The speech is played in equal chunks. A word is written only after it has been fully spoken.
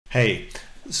Hey,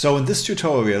 so in this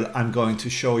tutorial I'm going to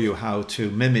show you how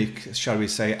to mimic, shall we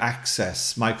say,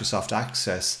 Microsoft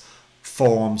Access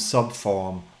form,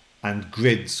 subform and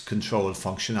grids control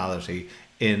functionality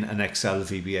in an Excel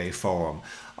VBA form.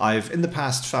 I've in the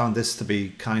past found this to be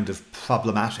kind of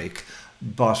problematic,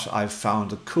 but I've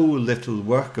found a cool little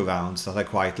workaround that I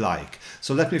quite like.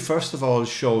 So let me first of all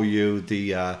show you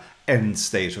the end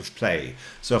state of play.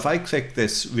 So if I click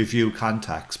this Review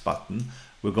Contacts button,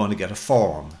 we're going to get a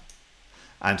form.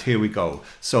 And here we go.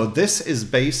 So this is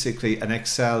basically an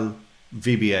Excel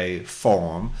VBA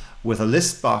form with a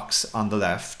list box on the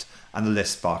left and a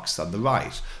list box on the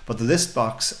right. But the list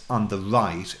box on the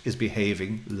right is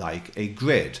behaving like a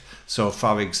grid. So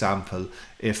for example,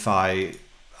 if I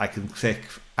can click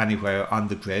anywhere on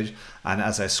the grid, and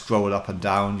as I scroll up and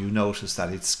down, you notice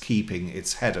that it's keeping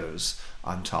its headers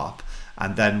on top.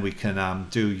 And then we can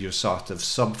do your sort of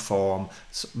subform,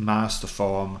 master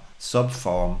form,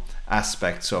 subform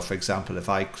aspect. So for example, if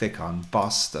I click on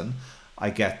Boston,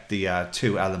 I get the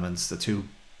two elements, the two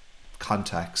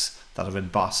contacts that are in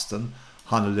Boston.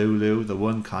 Honolulu, the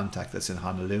one contact that's in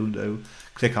Honolulu.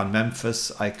 Click on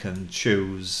Memphis, I can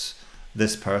choose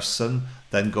this person,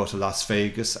 then go to Las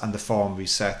Vegas, and the form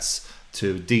resets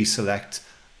to deselect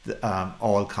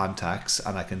all contacts,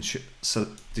 and I can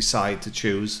decide to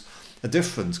choose a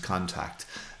different contact.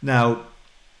 Now,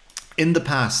 in the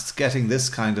past, getting this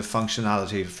kind of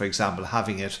functionality, for example,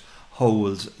 having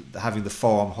the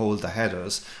form hold the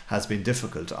headers, has been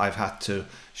difficult. I've had to,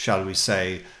 shall we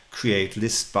say, create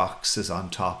list boxes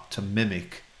on top to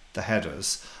mimic the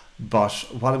headers. But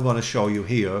what I'm going to show you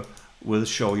here will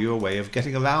show you a way of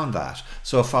getting around that.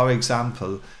 So for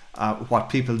example, what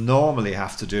people normally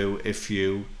have to do if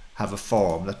you have a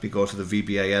form, let me go to the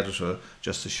VBA editor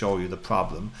just to show you the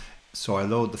problem. So I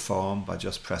load the form by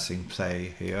just pressing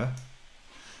play here.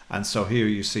 And so here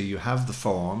you see you have the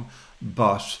form,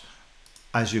 but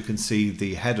as you can see,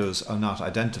 the headers are not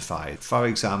identified. For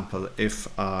example, if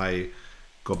I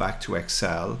go back to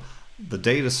Excel, the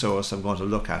data source I'm going to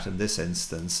look at in this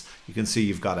instance, you can see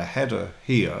you've got a header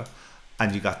here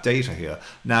and you got data here.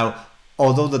 Now,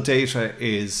 although the data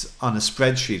is on a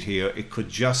spreadsheet here, it could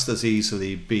just as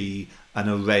easily be an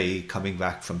array coming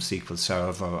back from SQL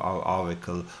Server or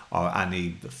Oracle or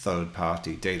any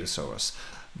third-party data source.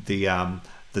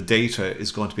 The data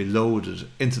is going to be loaded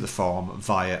into the form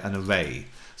via an array.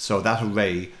 So that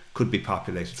array could be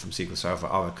populated from SQL Server,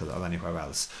 Oracle or anywhere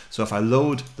else. So if I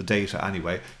load the data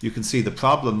anyway, you can see the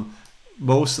problem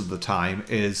most of the time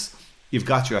is you've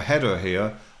got your header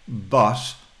here,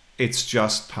 but it's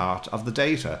just part of the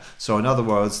data. So in other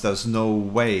words, there's no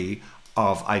way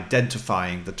of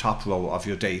identifying the top row of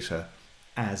your data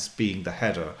as being the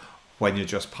header when you're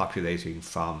just populating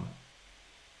from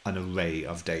an array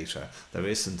of data. There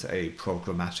isn't a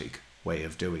programmatic way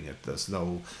of doing it. There's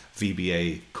no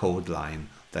VBA code line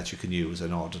that you can use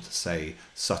in order to say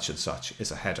such and such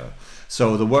is a header.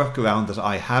 So the workaround that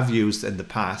I have used in the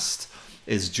past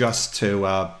is just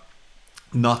to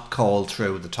not call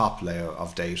through the top layer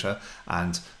of data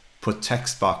and put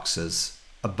text boxes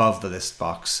above the list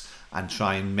box and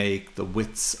try and make the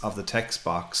widths of the text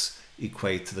box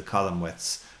equate to the column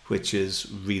widths, which is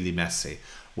really messy.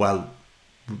 Well,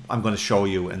 I'm going to show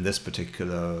you in this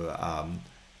particular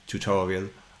tutorial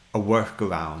a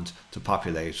workaround to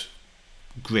populate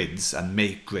grids and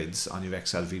make grids on your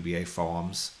Excel VBA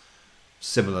forms,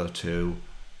 similar to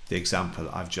the example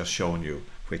I've just shown you,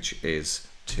 which is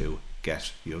to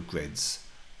get your grids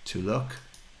to look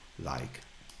like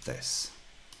this,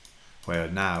 where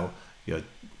now your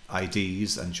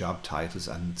IDs and job titles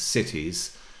and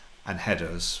cities and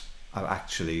headers are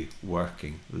actually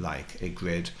working like a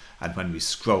grid, and when we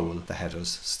scroll, the headers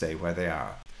stay where they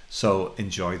are. So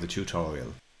enjoy the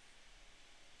tutorial.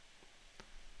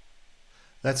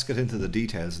 Let's get into the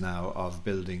details now of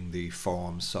building the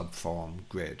form subform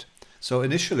grid. So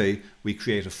initially we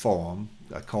create a form,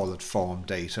 I call it form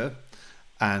data,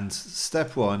 and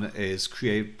step one is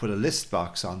put a list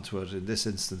box onto it. In this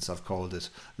instance I've called it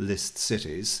list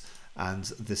cities, and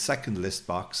the second list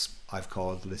box I've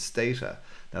called list data.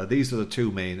 Now these are the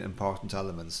two main important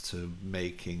elements to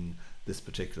making this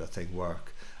particular thing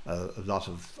work. A lot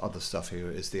of other stuff here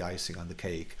is the icing on the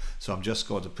cake, so I'm just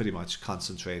going to pretty much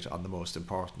concentrate on the most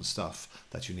important stuff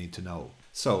that you need to know.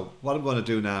 So what I'm going to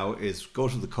do now is go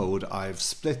to the code. I've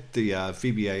split the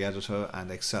VBA editor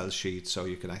and Excel sheet so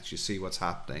you can actually see what's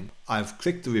happening. I've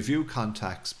clicked the Review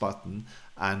Contacts button,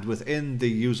 and within the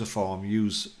userform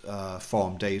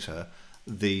form data,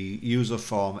 the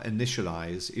userform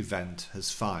initialize event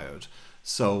has fired.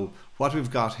 So what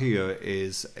we've got here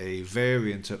is a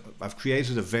variant. I've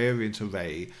created a variant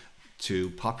array to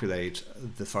populate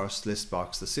the first list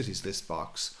box, the cities list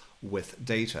box, with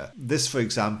data. This, for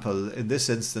example, in this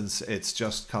instance, it's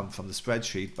just come from the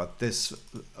spreadsheet, but this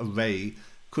array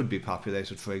could be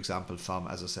populated, for example, from,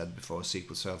 as I said before, a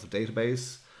SQL Server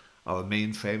database or a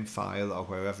mainframe file or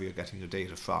wherever you're getting your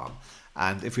data from.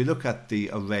 And if we look at the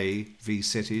array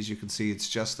vCities, you can see it's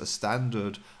just a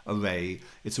standard array.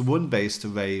 It's a one-based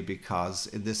array because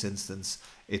in this instance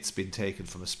it's been taken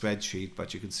from a spreadsheet,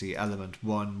 but you can see element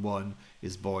 1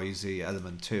 is Boise,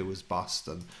 element 2 is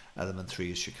Boston, element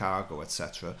 3 is Chicago,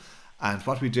 etc. And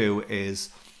what we do is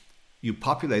you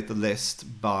populate the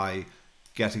list by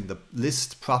getting the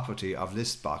list property of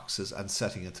list boxes and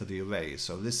setting it to the array.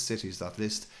 So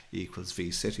listcities.list equals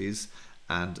vCities,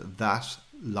 and that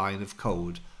line of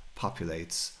code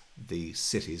populates the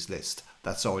cities list.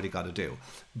 That's all you got to do.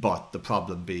 But the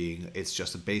problem being it's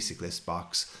just a basic list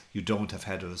box. You don't have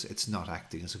headers. It's not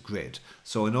acting as a grid.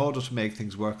 So in order to make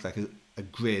things work like a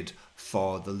grid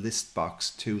for the list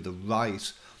box to the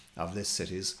right of list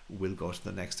cities, we'll go to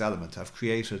the next element. I've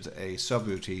created a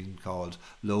subroutine called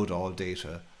load all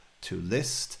data to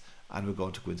list, and we're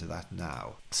going to go into that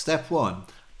now. Step 1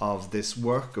 of this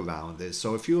workaround is,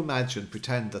 so if you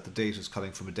pretend that the data is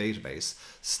coming from a database,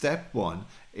 step 1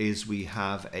 is we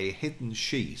have a hidden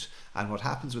sheet, and what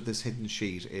happens with this hidden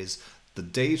sheet is the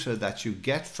data that you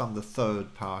get from the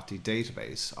third-party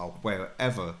database or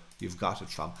wherever you've got it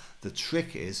from, the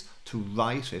trick is to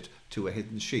write it to a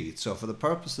hidden sheet. So for the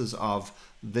purposes of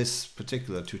this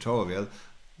particular tutorial,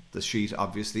 the sheet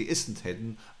obviously isn't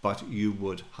hidden, but you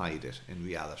would hide it in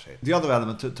reality. The other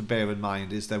element to bear in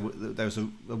mind is there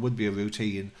would be a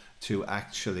routine to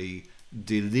actually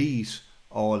delete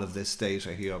all of this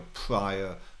data here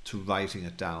prior to writing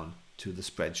it down to the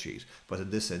spreadsheet. But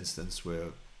in this instance,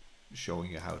 we're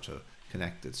showing you how to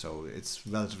connect it. So it's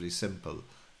relatively simple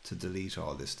to delete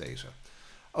all this data.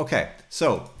 Okay,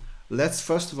 so let's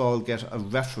first of all get a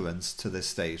reference to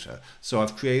this data. So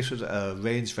I've created a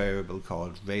range variable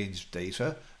called range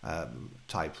data,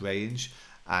 type range,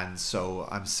 and so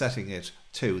I'm setting it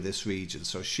to this region.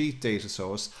 So sheet data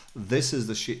source, this is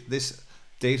the sheet, this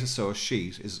data source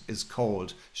sheet is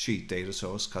called sheet data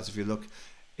source because if you look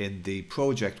in the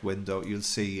project window, you'll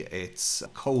see its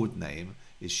code name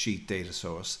is sheet data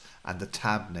source and the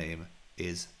tab name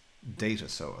is data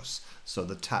source. So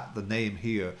the name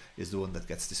here is the one that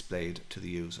gets displayed to the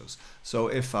users. So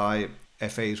if I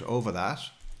F8 over that,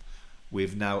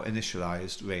 we've now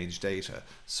initialized range data.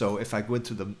 So if I go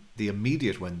into the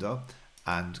immediate window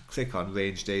and click on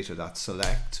range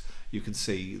data.select, you can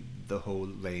see the whole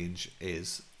range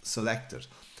is selected.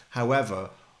 However,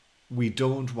 we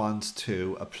don't want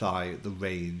to apply the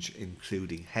range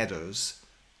including headers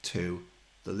to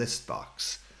the list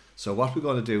box. So what we're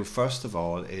going to do first of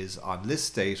all is on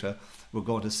list data, we're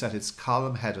going to set its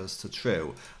column headers to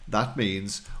true. That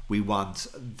means we want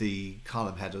the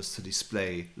column headers to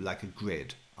display like a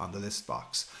grid on the list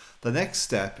box. The next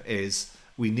step is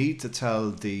we need to tell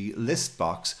the list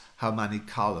box how many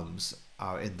columns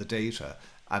are in the data,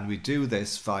 and we do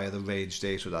this via the range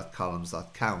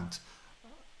data.columns.count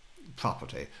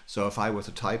property. So if I were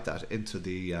to type that into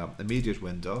the immediate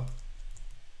window,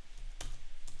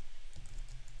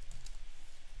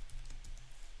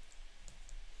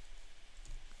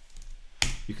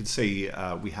 you can see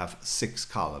we have 6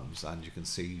 columns, and you can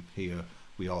see here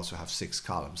we also have 6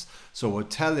 columns. So we're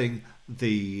telling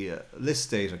the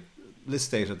list data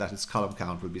that its column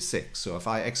count will be 6. So if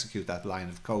I execute that line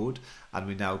of code and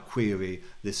we now query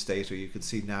this data, you can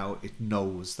see now it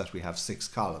knows that we have 6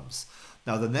 columns.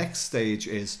 Now the next stage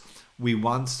is we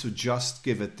want to just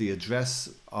give it the address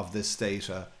of this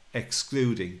data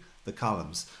excluding the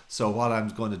columns. So what I'm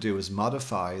going to do is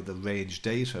modify the range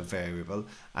data variable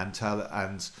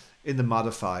and in the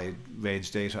modified range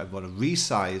data I'm going to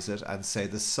resize it and say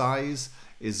the size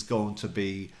is going to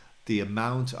be the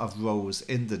amount of rows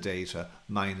in the data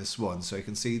minus 1. So you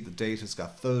can see the data's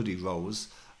got 30 rows,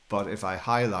 but if I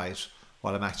highlight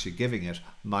what I'm actually giving it,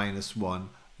 minus 1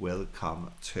 will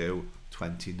come to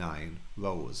 29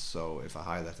 rows. So if I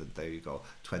highlight it, there you go,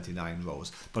 29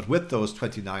 rows. But with those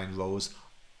 29 rows,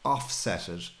 offset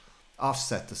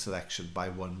the selection by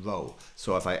 1 row.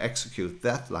 So if I execute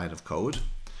that line of code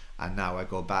and now I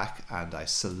go back and I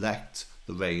select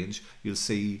the range, you'll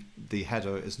see the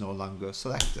header is no longer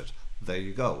selected. There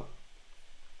you go.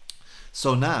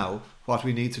 So now what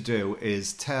we need to do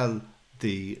is tell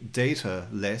the data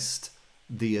list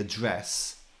the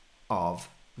address of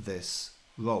this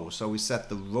row. So we set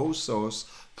the row source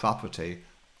property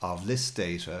of list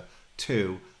data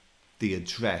to the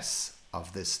address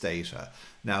of this data.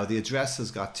 Now the address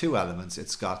has got 2 elements.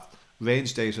 It's got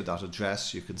range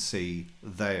data.address you can see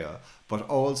there, but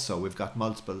also we've got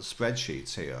multiple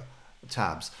spreadsheets here,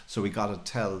 tabs, so we got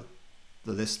to tell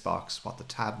the list box what the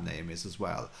tab name is as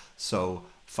well. So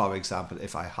for example,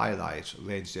 if I highlight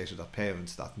range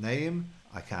data.parent.name,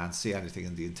 I can't see anything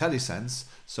in the IntelliSense,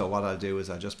 so what I'll do is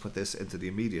I'll just put this into the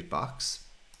immediate box,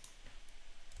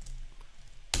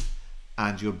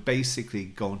 and you're basically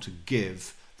going to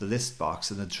give the list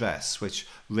box an address, which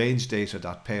range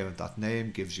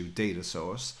data.parent.name gives you data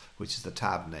source, which is the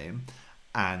tab name,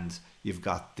 and you've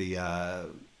got the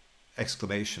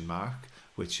exclamation mark,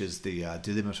 which is the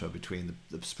delimiter between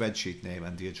the spreadsheet name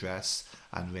and the address,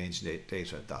 and range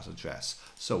data.address.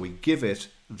 So we give it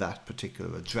that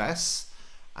particular address,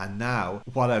 and now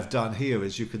what I've done here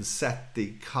is you can set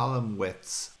the column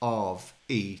widths of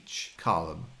each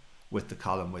column with the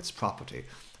column widths property.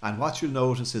 And what you'll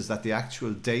notice is that the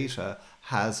actual data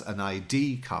has an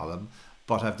ID column,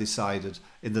 but I've decided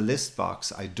in the list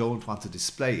box I don't want to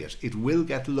display it. It will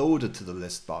get loaded to the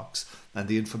list box and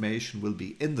the information will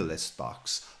be in the list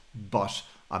box, but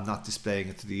I'm not displaying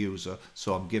it to the user,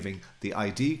 so I'm giving the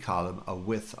ID column a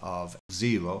width of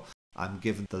 0. I'm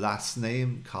giving the last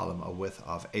name column a width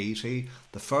of 80,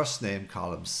 the first name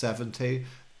column 70,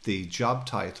 the job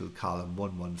title column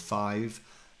 115,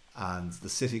 and the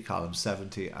city column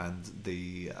 70, and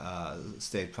the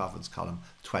state province column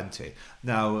 20.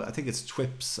 Now I think it's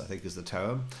TWIPS, I think is the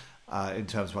term, in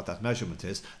terms of what that measurement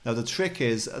is. Now the trick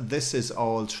is, this is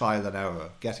all trial and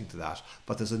error getting to that,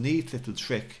 but there's a neat little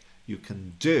trick you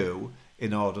can do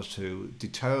in order to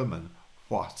determine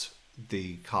what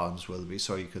the columns will be,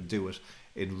 so you can do it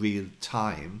in real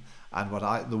time. And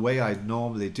the way I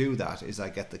normally do that is I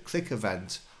get the click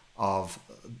event of,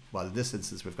 well, in this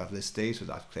instance we've got list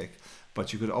data.click,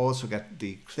 but you could also get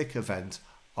the click event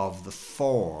of the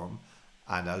form,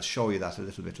 and I'll show you that a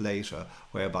little bit later,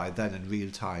 whereby then in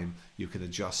real time you can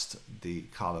adjust the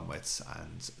column widths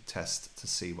and test to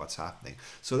see what's happening.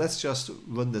 So let's just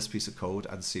run this piece of code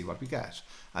and see what we get.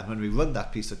 And when we run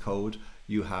that piece of code,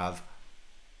 you have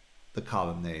the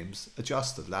column names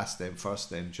adjusted: last name,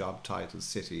 first name, job title,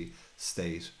 city,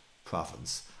 state,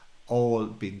 province, all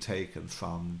being taken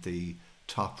from the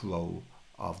top row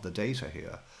of the data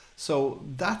here. So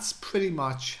that's pretty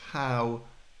much how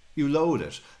you load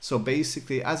it. So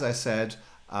basically, as I said,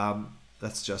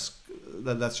 let's just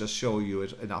show you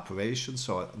it in operation.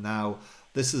 So now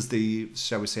this is the,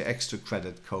 shall we say, extra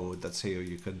credit code that's here.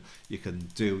 You can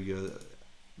do your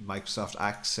Microsoft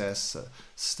Access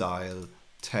style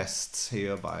tests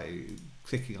here by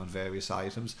clicking on various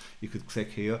items. You could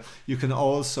click here. You can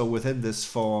also within this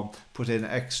form put in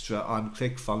extra on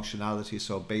click functionality.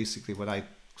 So basically when I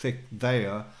click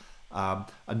there,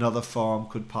 another form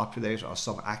could populate or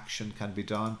some action can be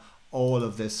done. All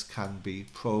of this can be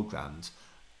programmed.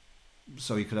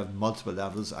 So you could have multiple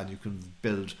levels and you can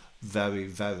build very,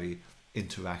 very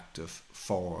interactive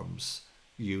forms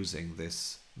using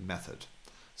this method.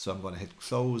 So I'm going to hit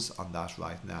close on that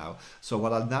right now. So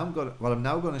what I'm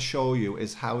now going to show you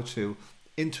is how to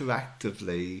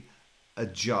interactively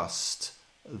adjust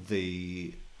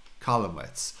the column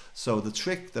widths. So the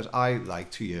trick that I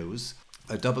like to use,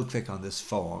 I double click on this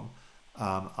form,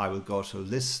 I will go to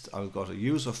list, I will go to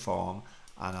user form,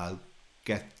 and I'll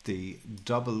get the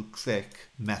double click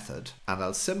method, and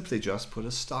I'll simply just put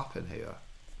a stop in here.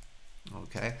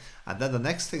 Okay, and then the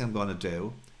next thing I'm going to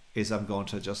do is I'm going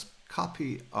to just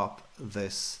copy up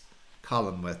this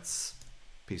column widths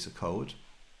piece of code,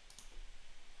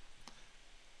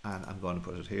 and I'm going to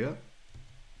put it here.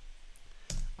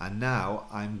 And now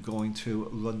I'm going to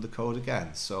run the code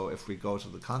again. So if we go to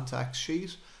the contacts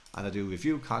sheet and I do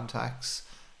review contacts,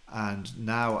 and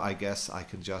now I guess I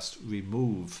can just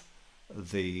remove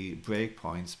the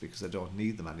breakpoints because I don't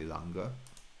need them any longer.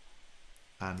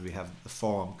 And we have the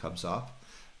form comes up.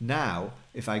 Now,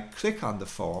 if I click on the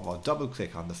form or double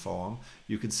click on the form,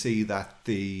 you can see that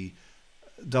the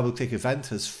double click event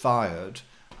has fired.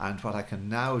 And what I can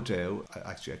now do,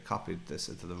 I copied this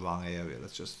into the wrong area.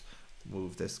 Let's just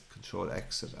move this, control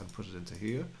exit, and put it into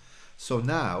here. So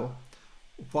now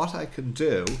what I can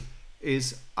do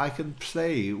is I can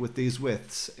play with these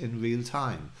widths in real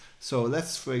time. So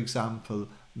let's, for example,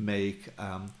 make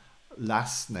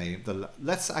last name,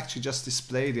 let's actually just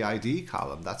display the ID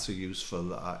column. That's a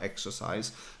useful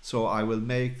exercise. So I will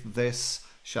make this,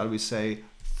 shall we say,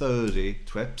 30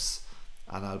 TWIPs,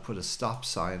 and I'll put a stop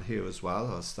sign here as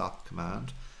well, or a stop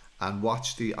command, and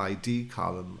watch the ID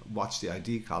column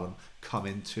come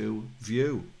into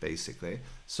view basically.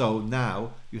 So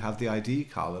now you have the ID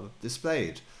column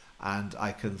displayed, and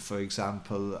I can, for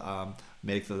example,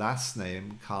 make the last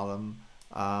name column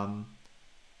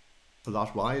a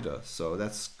lot wider. So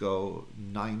let's go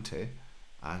 90,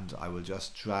 and I will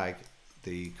just drag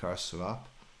the cursor up,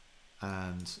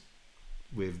 and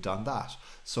we've done that.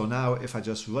 So now if I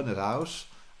just run it out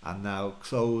and now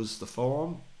close the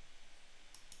form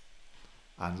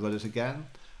and run it again,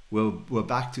 we're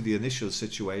back to the initial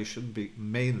situation,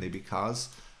 mainly because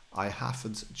I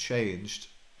haven't changed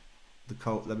the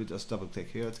code. Let me just double click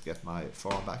here to get my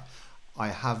form back. I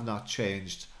have not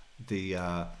changed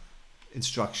the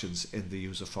instructions in the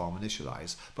user form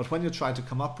initialize. But when you're trying to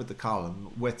come up with the column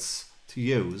widths to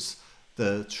use,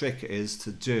 the trick is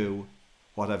to do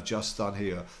what I've just done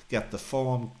here. Get the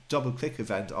form double click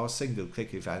event or single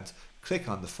click event, click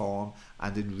on the form,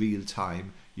 and in real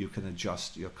time you can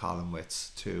adjust your column widths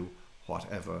to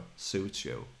whatever suits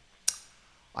you.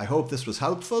 I hope this was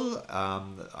helpful.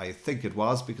 I think it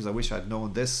was, because I wish I'd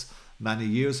known this many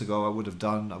years ago. I would have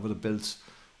built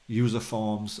user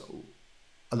forms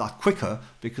a lot quicker,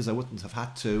 because I wouldn't have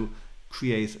had to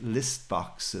create list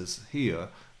boxes here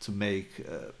to make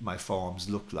my forms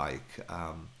look like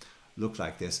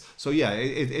this. So yeah,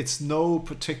 it's no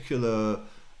particular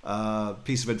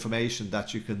piece of information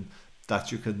that you can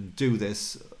do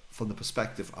this from the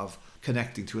perspective of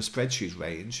connecting to a spreadsheet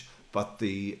range, but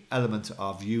the element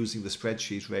of using the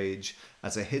spreadsheet range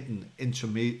as a hidden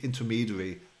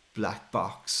intermediary black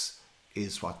box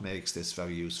is what makes this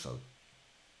very useful.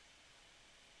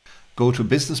 Go to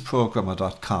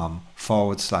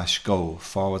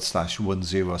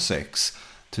businessprogrammer.com/go/106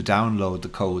 to download the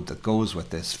code that goes with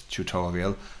this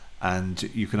tutorial, and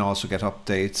you can also get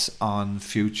updates on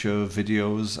future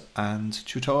videos and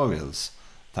tutorials.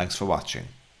 Thanks for watching.